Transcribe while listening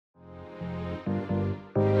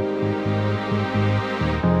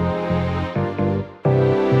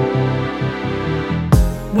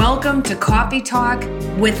Welcome to Coffee Talk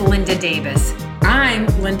with Linda Davis. I'm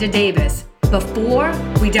Linda Davis. Before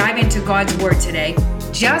we dive into God's Word today,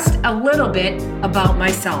 just a little bit about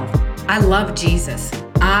myself. I love Jesus.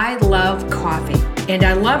 I love coffee. And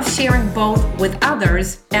I love sharing both with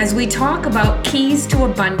others as we talk about keys to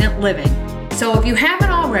abundant living. So if you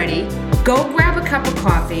haven't already, go grab a cup of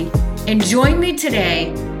coffee and join me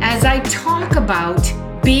today as I talk about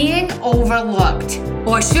being overlooked.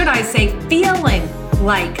 Or should I say feeling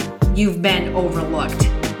like you've been overlooked,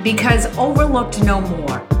 because overlooked no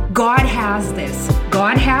more. God has this,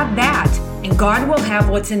 God had that, and God will have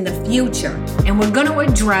what's in the future. And we're going to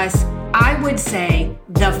address, I would say,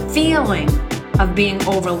 the feeling of being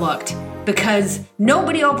overlooked, because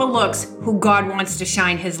nobody overlooks who God wants to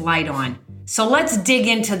shine his light on. So let's dig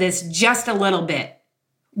into this just a little bit.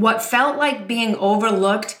 What felt like being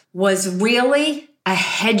overlooked was really a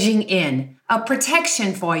hedging in, a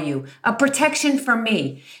protection for you, a protection for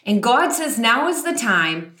me. And God says, now is the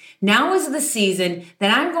time, now is the season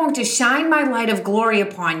that I'm going to shine my light of glory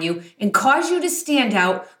upon you and cause you to stand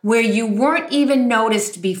out where you weren't even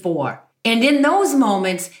noticed before. And in those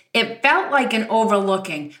moments, it felt like an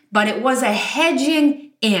overlooking, but it was a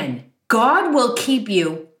hedging in. God will keep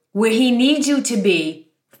you where he needs you to be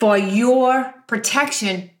for your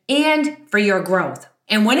protection and for your growth.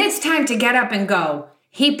 And when it's time to get up and go,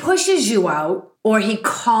 he pushes you out or he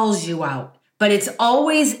calls you out, but it's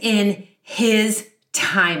always in his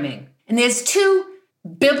timing. And there's two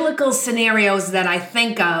biblical scenarios that I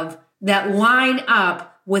think of that line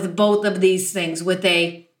up with both of these things, with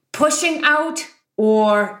a pushing out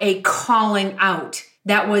or a calling out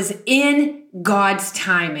that was in God's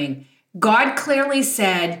timing. God clearly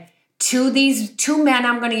said to these two men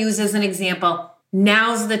I'm going to use as an example,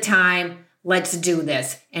 now's the time, let's do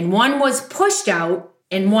this. And one was pushed out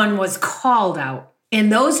and one was called out.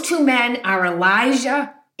 And those two men are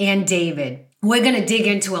Elijah and David. We're going to dig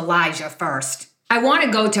into Elijah first. I want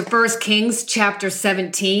to go to 1 Kings chapter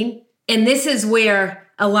 17. And this is where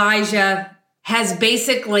Elijah has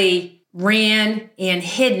basically ran and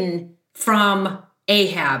hidden from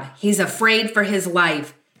Ahab. He's afraid for his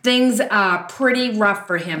life. Things are pretty rough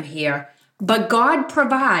for him here. But God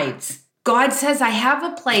provides. God says, I have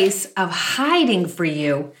a place of hiding for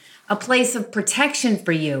you, a place of protection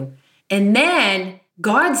for you. And then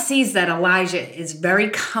God sees that Elijah is very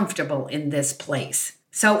comfortable in this place.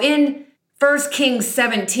 So in 1 Kings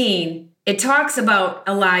 17, it talks about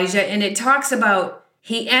Elijah, and it talks about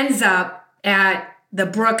he ends up at the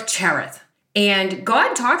brook Cherith. And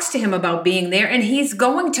God talks to him about being there, and he's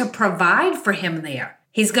going to provide for him there.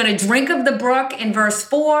 He's going to drink of the brook in verse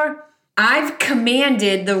 4. I've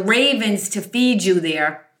commanded the ravens to feed you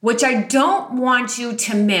there, which I don't want you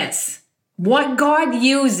to miss. What God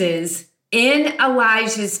uses in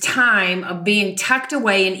Elijah's time of being tucked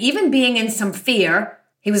away and even being in some fear,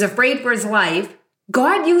 he was afraid for his life,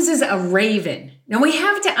 God uses a raven. Now we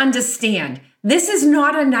have to understand, this is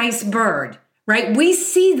not a nice bird, right? We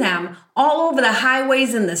see them all over the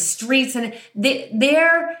highways and the streets, and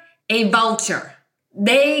they're a vulture.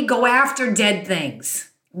 They go after dead things.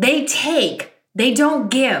 They take, they don't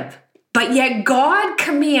give. But yet God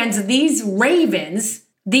commands these ravens,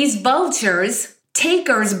 these vultures,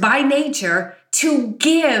 takers by nature, to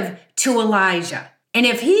give to Elijah. And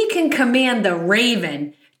if he can command the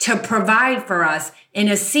raven to provide for us in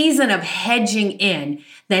a season of hedging in,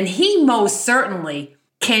 then he most certainly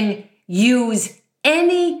can use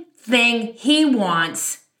anything he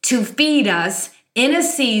wants to feed us in a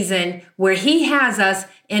season where he has us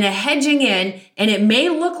in a hedging in, and it may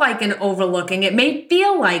look like an overlooking, it may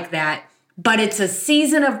feel like that, but it's a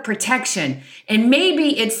season of protection. And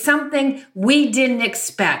maybe it's something we didn't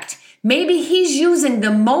expect. Maybe he's using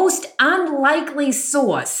the most unlikely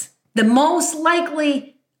source, the most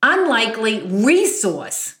likely unlikely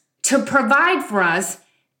resource to provide for us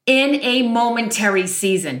in a momentary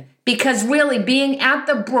season. Because really being at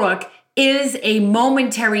the brook is a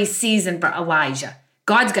momentary season for Elijah.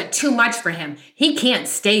 God's got too much for him. He can't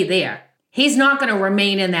stay there. He's not going to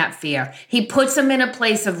remain in that fear. He puts him in a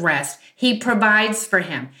place of rest. He provides for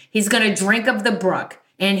him. He's going to drink of the brook,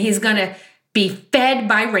 and he's going to be fed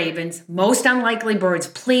by ravens, most unlikely birds.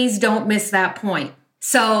 Please don't miss that point.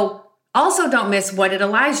 So also don't miss, what did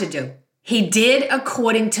Elijah do? He did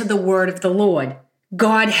according to the word of the Lord.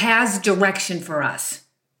 God has direction for us.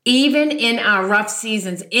 Even in our rough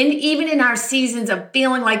seasons, even in our seasons of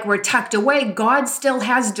feeling like we're tucked away, God still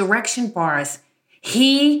has direction for us.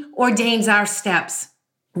 He ordains our steps.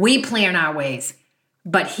 We plan our ways,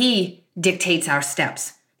 but he dictates our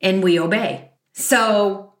steps, and we obey.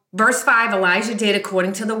 So, verse 5, Elijah did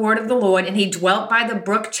according to the word of the Lord, and he dwelt by the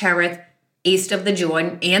brook Cherith east of the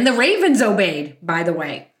Jordan, and the ravens obeyed, by the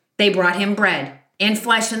way. They brought him bread and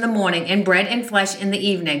flesh in the morning and bread and flesh in the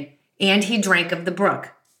evening, and he drank of the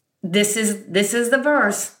brook. This is the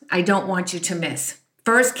verse I don't want you to miss.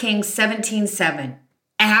 1 Kings 17:7.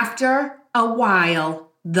 After a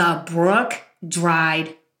while, the brook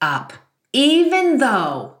dried up. Even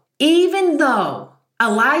though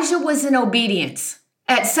Elijah was in obedience,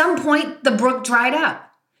 at some point the brook dried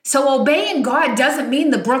up. So obeying God doesn't mean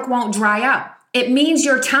the brook won't dry up. It means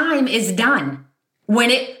your time is done. When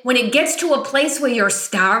it gets to a place where you're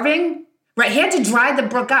starving, right? He had to dry the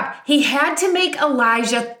brook up. He had to make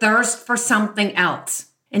Elijah thirst for something else.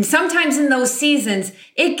 And sometimes in those seasons,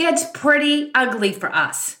 it gets pretty ugly for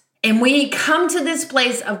us. And we come to this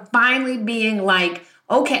place of finally being like,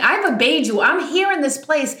 okay, I've obeyed you. I'm here in this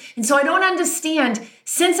place. And so I don't understand.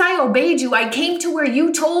 Since I obeyed you, I came to where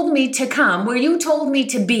you told me to come, where you told me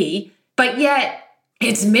to be, but yet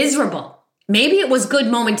it's miserable. Maybe it was good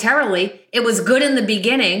momentarily. It was good in the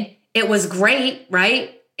beginning. It was great,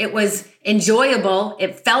 right? It was enjoyable.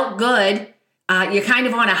 It felt good. You're kind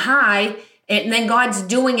of on a high. And then God's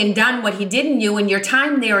doing and done what he did in you, and your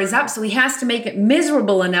time there is up. So he has to make it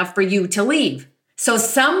miserable enough for you to leave. So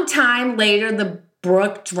sometime later, the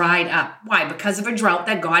brook dried up. Why? Because of a drought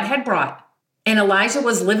that God had brought. And Elijah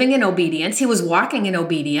was living in obedience. He was walking in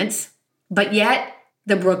obedience. But yet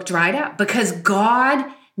the brook dried up because God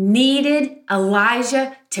needed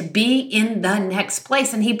Elijah to be in the next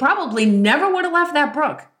place. And he probably never would have left that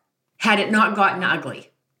brook had it not gotten ugly.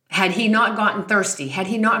 Had he not gotten thirsty, had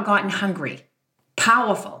he not gotten hungry.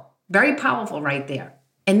 Powerful, very powerful right there.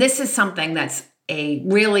 And this is something that's a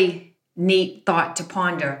really neat thought to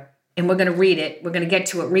ponder. And we're going to read it. We're going to get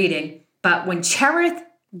to it reading. But when Cherith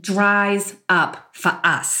dries up for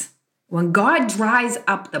us, when God dries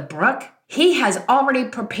up the brook, he has already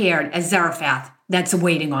prepared a Zarephath that's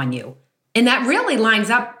waiting on you. And that really lines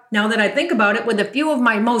up, now that I think about it, with a few of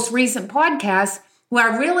my most recent podcasts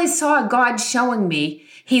where I really saw God showing me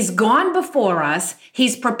he's gone before us.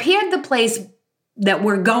 He's prepared the place that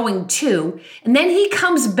we're going to. And then he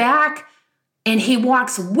comes back and he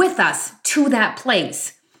walks with us to that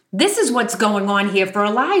place. This is what's going on here for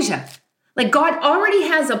Elijah. Like God already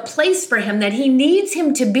has a place for him that he needs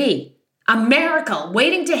him to be. A miracle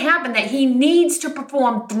waiting to happen that he needs to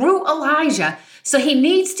perform through Elijah. So he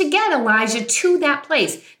needs to get Elijah to that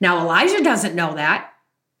place. Now, Elijah doesn't know that.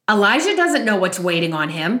 Elijah doesn't know what's waiting on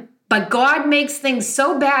him. But God makes things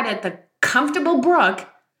so bad at the comfortable brook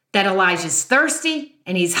that Elijah's thirsty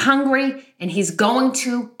and he's hungry and he's going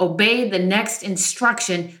to obey the next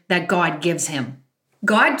instruction that God gives him.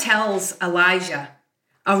 God tells Elijah,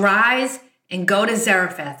 arise and go to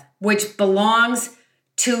Zarephath, which belongs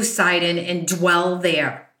to Sidon, and dwell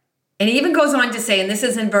there. And he even goes on to say, and this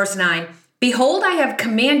is in verse 9, behold, I have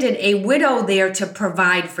commanded a widow there to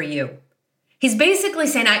provide for you. He's basically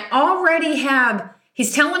saying,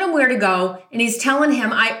 he's telling him where to go, and he's telling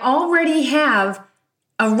him, I already have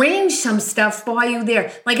arranged some stuff for you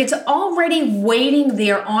there. Like it's already waiting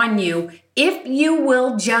there on you if you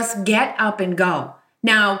will just get up and go.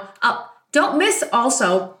 Now, don't miss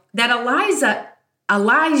also that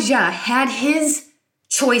Elijah had his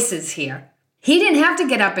choices here. He didn't have to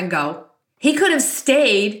get up and go. He could have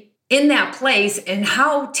stayed in that place, and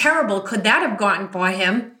how terrible could that have gotten for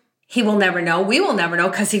him? He will never know. We will never know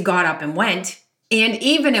because he got up and went. And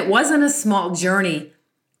even it wasn't a small journey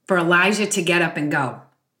for Elijah to get up and go.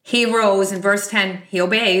 He rose, in verse 10, he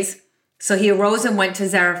obeys. So he arose and went to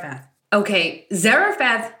Zarephath. Okay,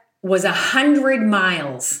 Zarephath was 100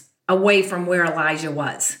 miles away from where Elijah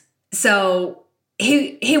was. So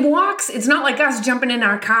he walks. It's not like us jumping in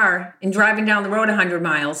our car and driving down the road 100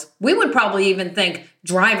 miles. We would probably even think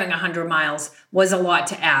driving 100 miles was a lot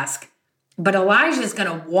to ask. But Elijah's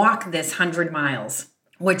going to walk this 100 miles,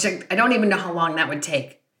 which I don't even know how long that would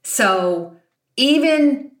take. So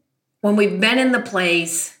even when we've been in the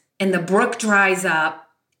place and the brook dries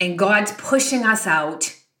up and God's pushing us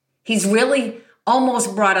out, he's really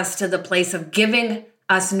almost brought us to the place of giving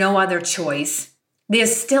us no other choice.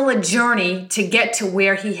 There's still a journey to get to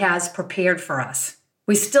where he has prepared for us.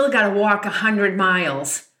 We still got to walk 100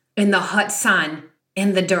 miles in the hot sun,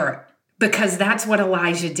 in the dirt, because that's what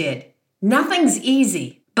Elijah did. Nothing's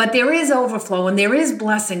easy, but there is overflow and there is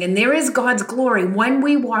blessing and there is God's glory when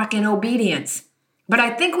we walk in obedience. But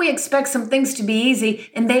I think we expect some things to be easy,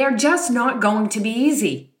 and they are just not going to be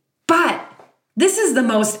easy. But this is the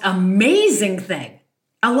most amazing thing.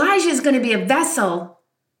 Elijah is going to be a vessel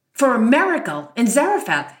for a miracle in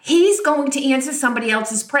Zarephath. He's going to answer somebody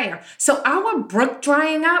else's prayer. So our brook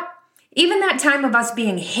drying up, even that time of us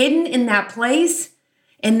being hidden in that place,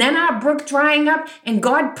 and then our brook drying up and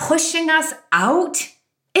God pushing us out,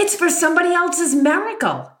 it's for somebody else's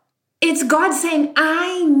miracle. It's God saying,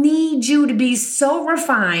 I need you to be so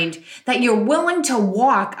refined that you're willing to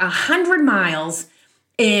walk 100 miles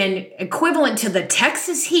in equivalent to the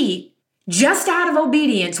Texas heat just out of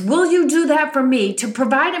obedience. Will you do that for me to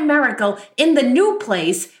provide a miracle in the new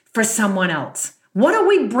place for someone else? What are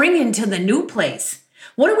we bringing to the new place?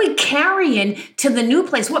 What are we carrying to the new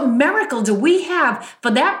place? What miracle do we have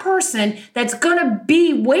for that person that's going to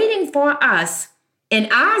be waiting for us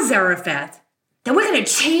in our Zarephath, that we're going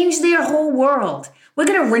to change their whole world? We're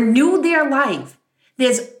going to renew their life.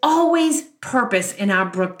 There's always purpose in our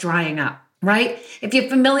brook drying up, right? If you're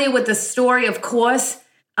familiar with the story, of course,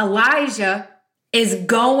 Elijah is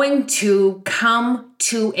going to come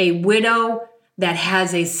to a widow that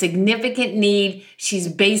has a significant need. She's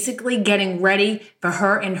basically getting ready for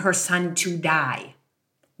her and her son to die.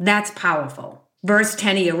 That's powerful. Verse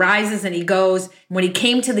 10, he arises and he goes. When he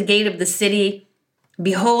came to the gate of the city,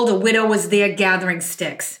 behold, a widow was there gathering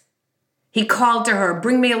sticks. He called to her,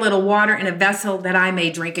 bring me a little water in a vessel that I may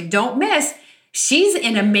drink. And don't miss, she's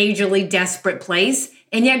in a majorly desperate place,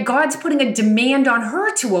 and yet God's putting a demand on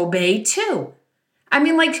her to obey too. I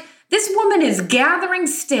mean, like, this woman is gathering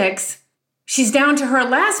sticks. She's down to her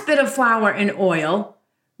last bit of flour and oil,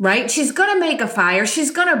 right? She's going to make a fire.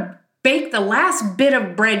 She's going to bake the last bit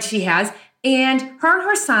of bread she has, and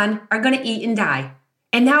her son are going to eat and die.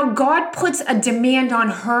 And now God puts a demand on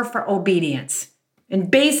her for obedience.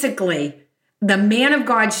 And basically, the man of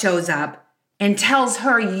God shows up and tells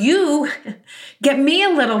her, you get me a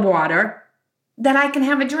little water that I can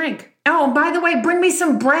have a drink. Oh, and by the way, bring me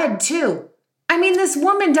some bread too. I mean, this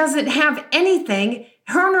woman doesn't have anything.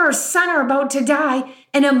 Her and her son are about to die.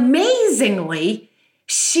 And amazingly,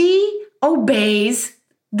 she obeys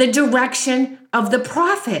the direction of the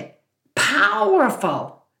prophet.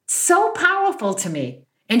 Powerful. So powerful to me.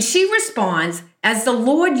 And she responds, as the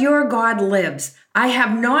Lord your God lives, I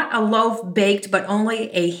have not a loaf baked, but only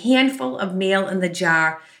a handful of meal in the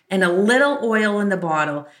jar and a little oil in the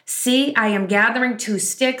bottle. See, I am gathering 2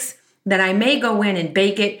 sticks that I may go in and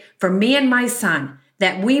bake it for me and my son,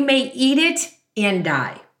 that we may eat it and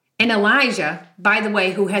die. And Elijah, by the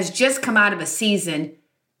way, who has just come out of a season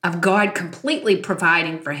of God completely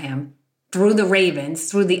providing for him through the ravens,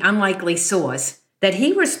 through the unlikely source, that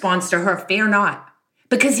he responds to her, fear not,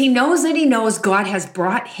 because he knows God has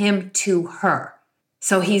brought him to her.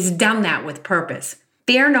 So he's done that with purpose.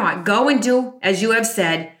 Fear not, go and do as you have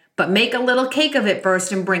said, but make a little cake of it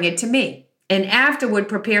first and bring it to me. And afterward,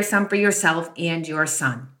 prepare some for yourself and your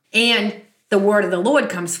son. And the word of the Lord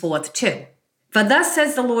comes forth too. For thus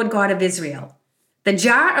says the Lord God of Israel, the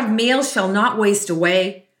jar of meal shall not waste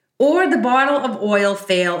away, or the bottle of oil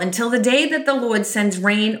fail until the day that the Lord sends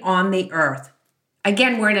rain on the earth.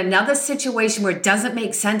 Again, we're in another situation where it doesn't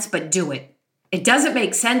make sense, but do it. It doesn't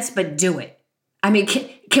make sense, but do it. I mean,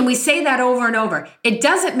 can we say that over and over? It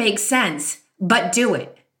doesn't make sense, but do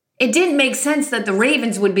it. It didn't make sense that the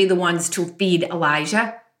ravens would be the ones to feed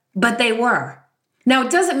Elijah, but they were. Now,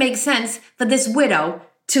 it doesn't make sense for this widow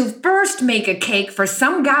to first make a cake for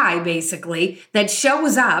some guy, basically, that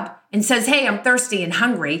shows up and says, hey, I'm thirsty and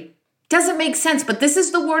hungry. Doesn't make sense, but this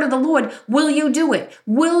is the word of the Lord. Will you do it?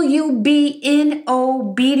 Will you be in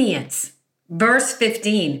obedience? Verse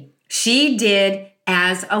 15, she did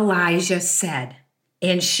as Elijah said,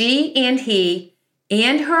 and she and he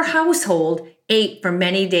and her household ate for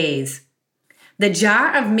many days. The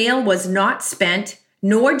jar of meal was not spent,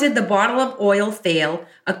 nor did the bottle of oil fail,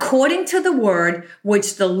 according to the word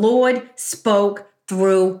which the Lord spoke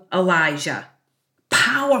through Elijah.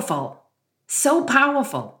 Powerful, so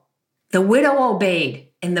powerful. The widow obeyed,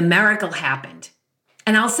 and the miracle happened.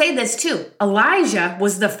 And I'll say this too, Elijah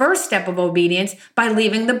was the first step of obedience by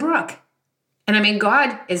leaving the brook. And I mean,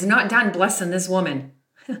 God is not done blessing this woman,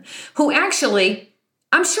 who actually,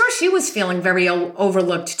 I'm sure she was feeling very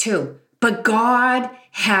overlooked too. But God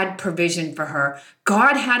had provision for her.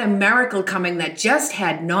 God had a miracle coming that just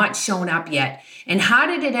had not shown up yet. And how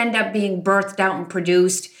did it end up being birthed out and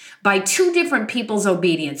produced? By 2 different people's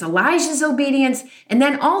obedience, Elijah's obedience, and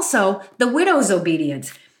then also the widow's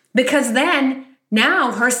obedience. Because then,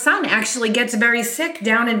 now her son actually gets very sick.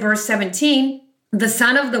 Down in verse 17, the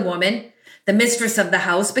son of the woman, the mistress of the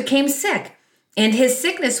house, became sick. And his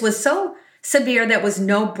sickness was so severe that was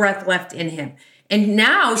no breath left in him. And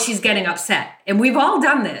now she's getting upset. And we've all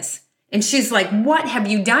done this. And she's like, what have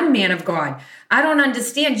you done, man of God? I don't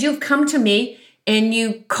understand. You've come to me and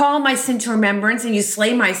you call my sin to remembrance and you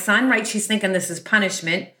slay my son, right? She's thinking this is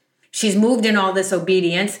punishment. She's moved in all this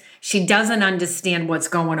obedience. She doesn't understand what's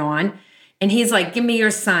going on. And he's like, give me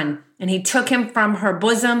your son. And he took him from her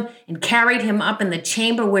bosom and carried him up in the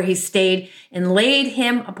chamber where he stayed and laid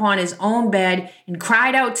him upon his own bed and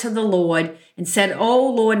cried out to the Lord and said, O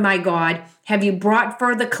Lord my God, have you brought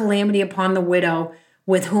further calamity upon the widow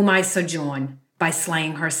with whom I sojourn by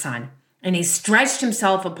slaying her son? And he stretched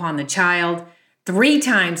himself upon the child 3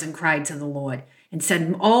 times and cried to the Lord and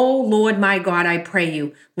said, O Lord my God, I pray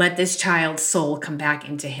you, let this child's soul come back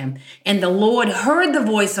into him. And the Lord heard the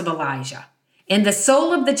voice of Elijah. And the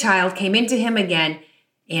soul of the child came into him again,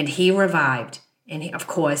 and he revived. And of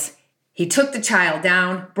course, he took the child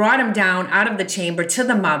down, brought him down out of the chamber to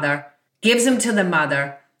the mother, gives him to the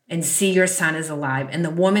mother, and see, your son is alive. And the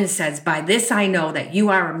woman says, by this I know that you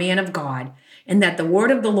are a man of God, and that the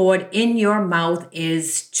word of the Lord in your mouth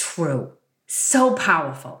is true. So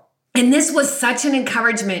powerful. And this was such an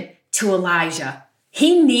encouragement to Elijah.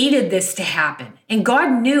 He needed this to happen. And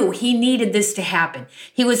God knew he needed this to happen.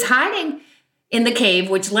 He was hiding in the cave,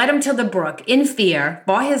 which led him to the brook in fear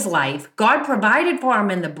for his life. God provided for him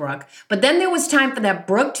in the brook. But then there was time for that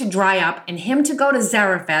brook to dry up and him to go to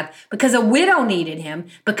Zarephath because a widow needed him,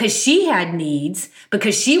 because she had needs,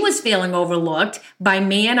 because she was feeling overlooked by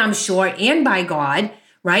man, I'm sure, and by God,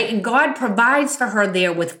 right? And God provides for her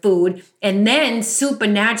there with food. And then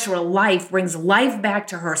supernatural life brings life back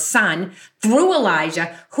to her son through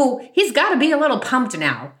Elijah, who he's got to be a little pumped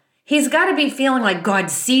now. He's got to be feeling like God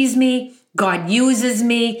sees me. God uses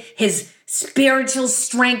me. His spiritual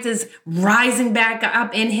strength is rising back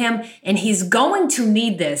up in him. And he's going to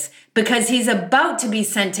need this because he's about to be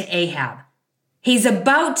sent to Ahab. He's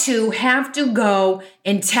about to have to go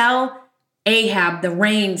and tell Ahab the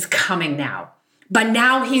rain's coming now. But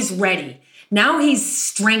now he's ready. Now he's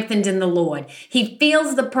strengthened in the Lord. He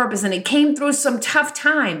feels the purpose, and it came through some tough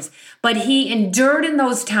times, but he endured in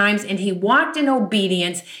those times, and he walked in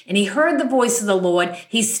obedience, and he heard the voice of the Lord.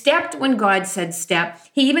 He stepped when God said step.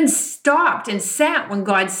 He even stopped and sat when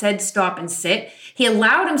God said stop and sit. He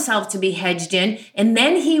allowed himself to be hedged in, and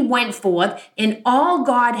then he went forth in all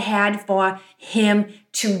God had for him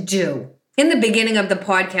to do. In the beginning of the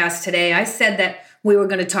podcast today, I said that we were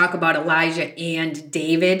going to talk about Elijah and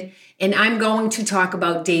David, and I'm going to talk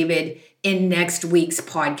about David in next week's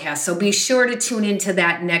podcast. So be sure to tune into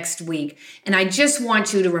that next week. And I just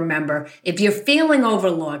want you to remember, if you're feeling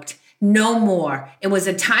overlooked, no more. It was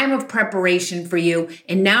a time of preparation for you,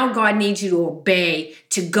 and now God needs you to obey,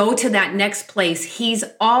 to go to that next place. He's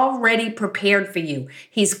already prepared for you.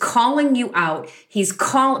 He's calling you out. He's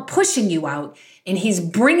pushing you out, and he's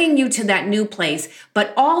bringing you to that new place.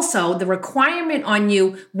 But also, the requirement on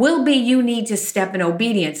you will be you need to step in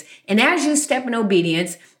obedience. And as you step in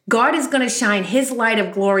obedience, God is going to shine his light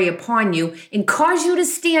of glory upon you and cause you to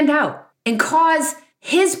stand out and cause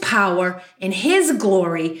his power and his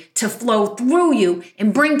glory to flow through you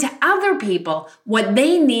and bring to other people what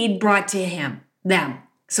they need brought to them.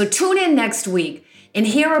 So tune in next week and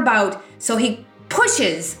hear about, so he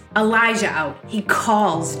pushes Elijah out. He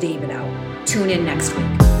calls David out. Tune in next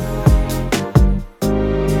week.